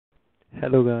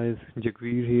Hello guys,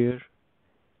 Jagveer here,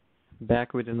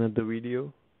 back with another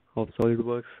video of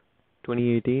Solidworks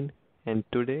 2018, and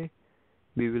today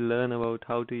we will learn about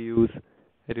how to use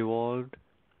Revolved,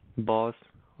 Boss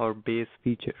or Base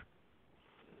feature.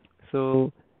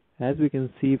 So as we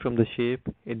can see from the shape,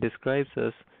 it describes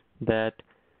us that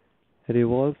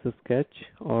revolves a sketch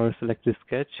or select a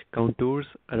sketch contours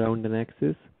around an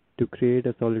axis to create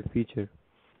a solid feature.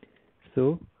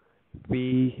 So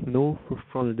we know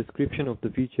from the description of the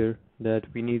feature that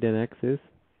we need an axis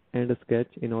and a sketch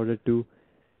in order to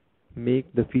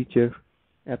make the feature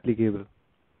applicable.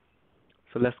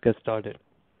 So let's get started.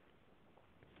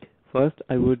 First,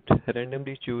 I would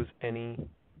randomly choose any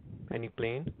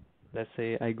plane. Let's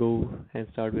say I go and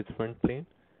start with front plane,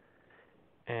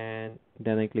 and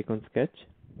then I click on sketch,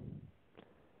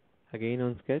 again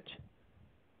on sketch.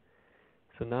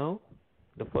 So now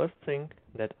the first thing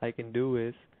that I can do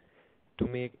is to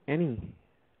make any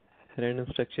random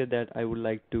structure that I would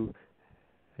like to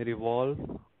revolve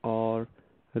or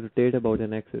rotate about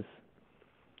an axis.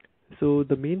 So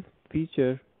the main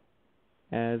feature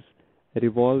as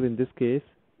revolve in this case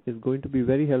is going to be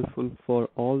very helpful for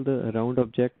all the round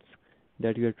objects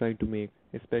that you are trying to make,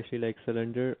 especially like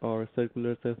cylinder or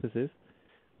circular surfaces,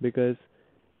 because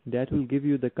that will give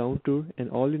you the contour, and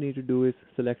all you need to do is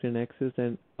select an axis,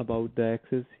 and about the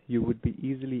axis you would be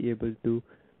easily able to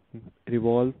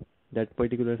revolve that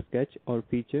particular sketch or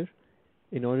feature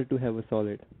in order to have a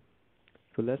solid.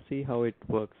 So let's see how it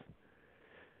works.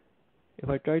 If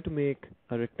I try to make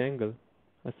a rectangle,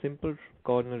 a simple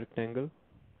corner rectangle,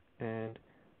 and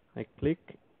I click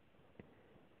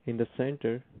in the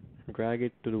center, drag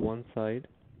it to the one side,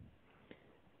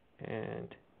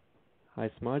 and I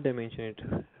smart dimension it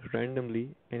randomly,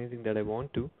 anything that I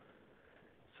want to.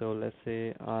 So let's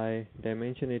say I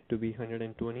dimension it to be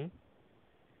 120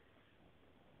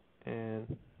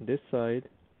 and this side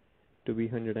to be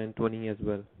 120 as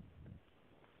well.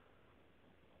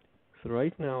 So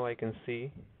right now I can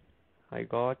see I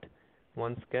got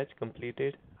one sketch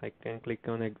completed. I can click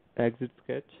on exit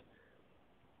sketch.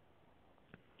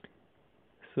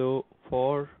 So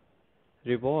for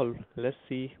revolve, let's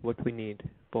see what we need.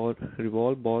 For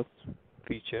revolve boss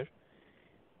feature,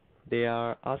 they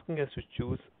are asking us to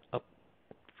choose a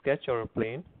sketch or a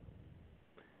plane.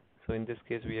 So in this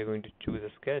case we are going to choose a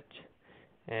sketch,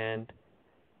 and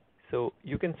so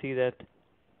you can see that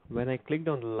when I clicked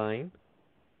on the line,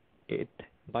 it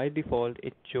by default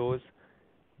it chose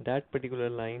that particular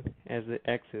line as the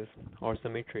axis or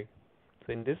symmetry.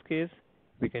 So in this case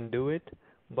we can do it,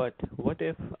 but what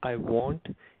if I want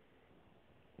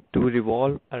to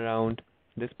revolve around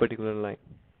this particular line?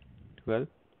 Well,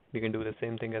 we can do the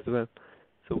same thing as well.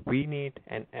 So we need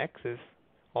an axis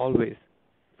always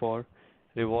for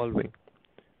revolving.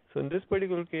 So in this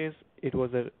particular case it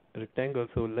was a rectangle,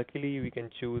 so luckily we can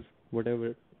choose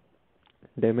whatever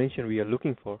dimension we are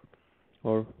looking for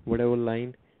or whatever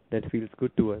line that feels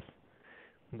good to us.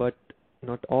 But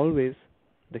not always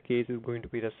the case is going to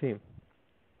be the same.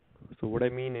 So what I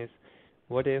mean is,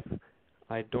 what if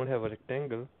I don't have a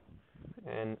rectangle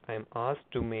and I'm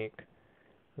asked to make,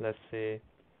 let's say,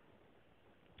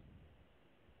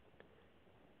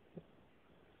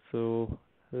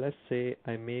 let's say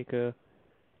I make a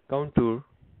contour,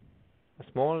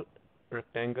 a small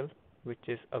rectangle which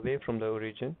is away from the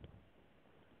origin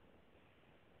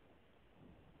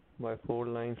by 4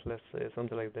 lines, let's say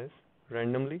something like this,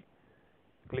 randomly.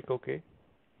 Click OK.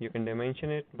 You can dimension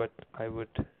it, but I would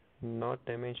not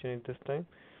dimension it this time.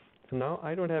 So now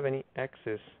I don't have any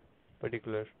axis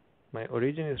particular. My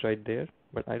origin is right there,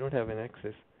 but I don't have an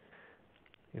axis.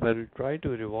 If I will try to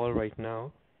revolve right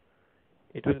now,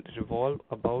 it will revolve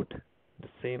about the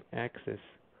same axis.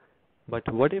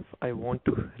 But what if I want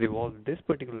to revolve this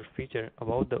particular feature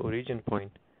about the origin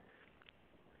point?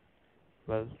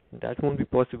 Well, that won't be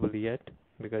possible yet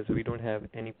because we don't have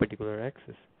any particular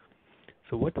axis.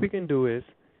 So what we can do is,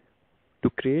 to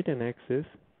create an axis,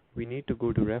 we need to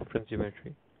go to reference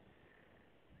geometry,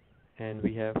 and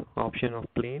we have option of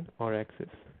plane or axis.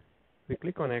 We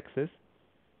click on axis.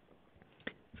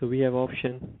 So we have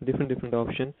different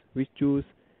options. We choose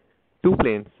two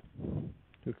planes.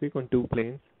 We click on two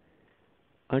planes.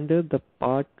 Under the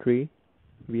part tree,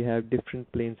 we have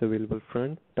different planes available: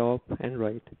 front, top, and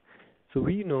right. So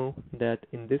we know that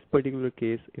in this particular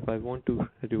case, if I want to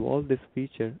revolve this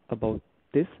feature about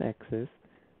this axis,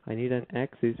 I need an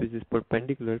axis which is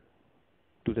perpendicular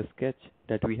to the sketch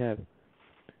that we have.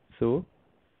 So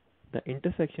the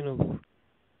intersection of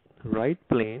right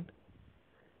plane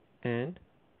and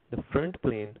the front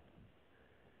plane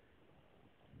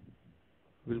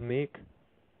will make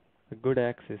a good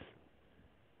axis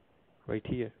right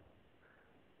here.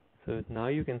 So now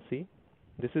you can see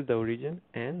this is the origin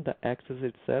and the axis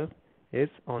itself is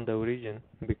on the origin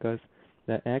because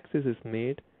the axis is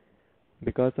made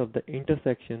because of the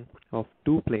intersection of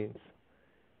two planes,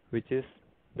 which is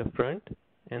the front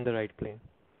and the right plane.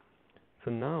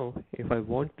 So now if I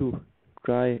want to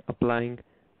try applying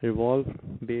revolve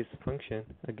base function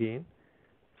again,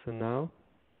 so now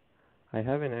I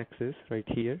have an axis right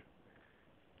here.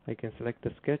 I can select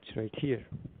the sketch right here.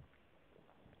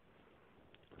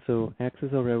 So axis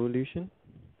of revolution,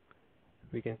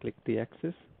 we can click the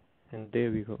axis and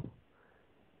there we go.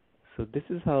 So this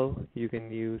is how you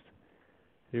can use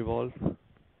revolve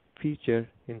feature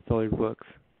in SolidWorks.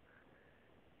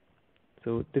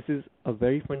 So this is a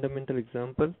very fundamental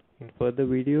example. In further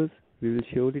videos, we will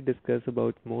surely discuss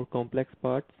about more complex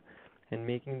parts and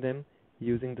making them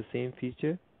using the same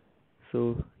feature.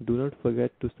 So do not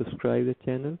forget to subscribe the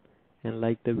channel and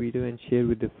like the video and share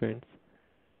with your friends.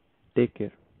 Take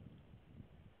care.